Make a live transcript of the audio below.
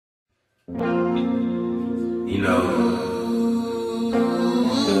You know,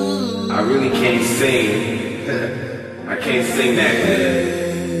 I really can't sing. I can't sing that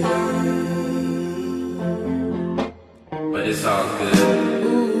good. But it's all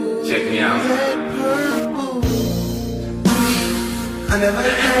good. Check me out. I never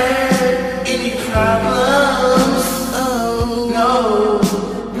had any problems. Oh, no,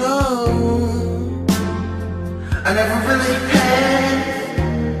 no. I never really had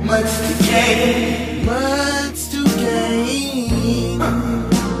much to gain. Much to gain.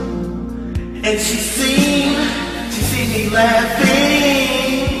 And she seen me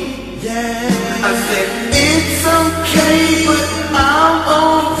laughing. Yeah. I said, it's okay, but I'm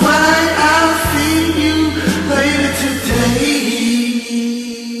alright. I'll see you later today.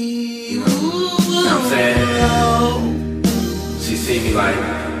 I'm saying, she see me like,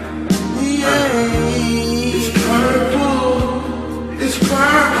 it's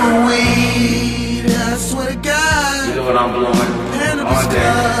purple weed. I swear to God. you know what I'm blowing all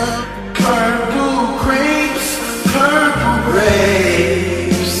day. Purple grapes, purple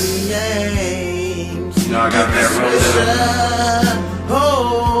grapes. Yeah. You know I got that road.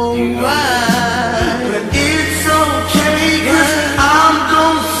 Oh, you know right. But it's okay, 'cause I'm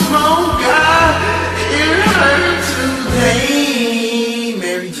gonna smoke out. It hurt today.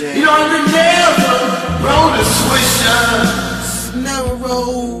 Mary J. You know I never rolled a swisher. Never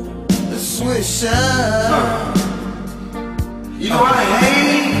rolled a swisher. You know I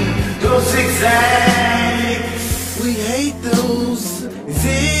hate those zigzags. We hate those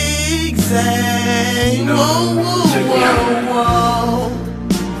zigzags. You know, check me out. Whoa.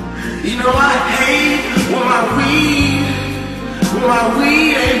 You know I hate when my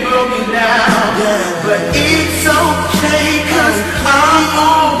weed ain't broken down. Yeah. But it's okay, 'cause I'm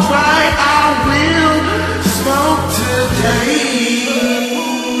alright. I will smoke today.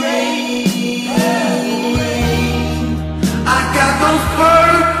 I got those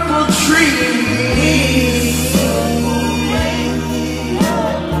purple trees.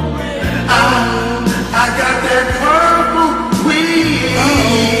 I got that purple weed.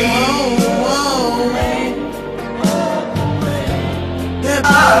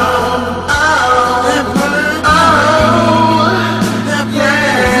 That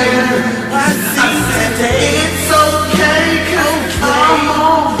yeah. I see today. It's okay, 'cause I'm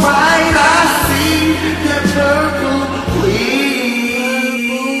alright. I see that purple weed.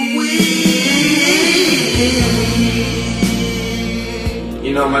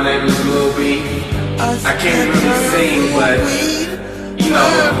 You know my name is Lil B. I can't really sing, but you know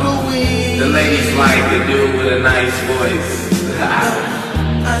the ladies like the dude with a nice voice.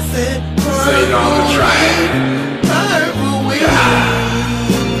 So you know I'ma try it.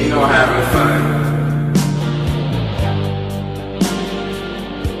 You know I'm having fun.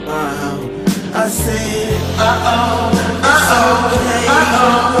 I said, okay.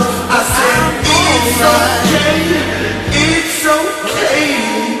 I said, it's okay. It's okay.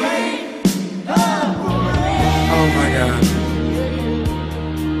 Oh my God.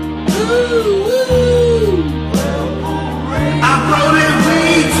 I rolled in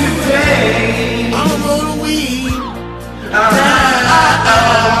weed today. I rolled weed.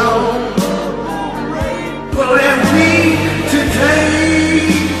 Rolled in weed today.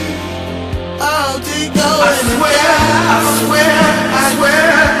 Oh,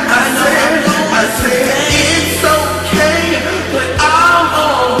 I said, it's okay, but I'm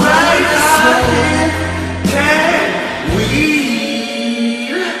alright. I can't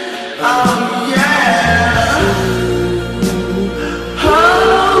weed. Oh yeah. Oh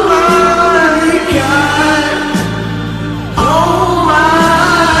my God. Oh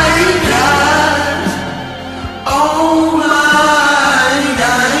my God. Oh my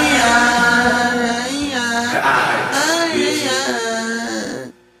God.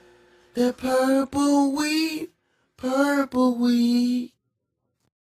 The purple weed, purple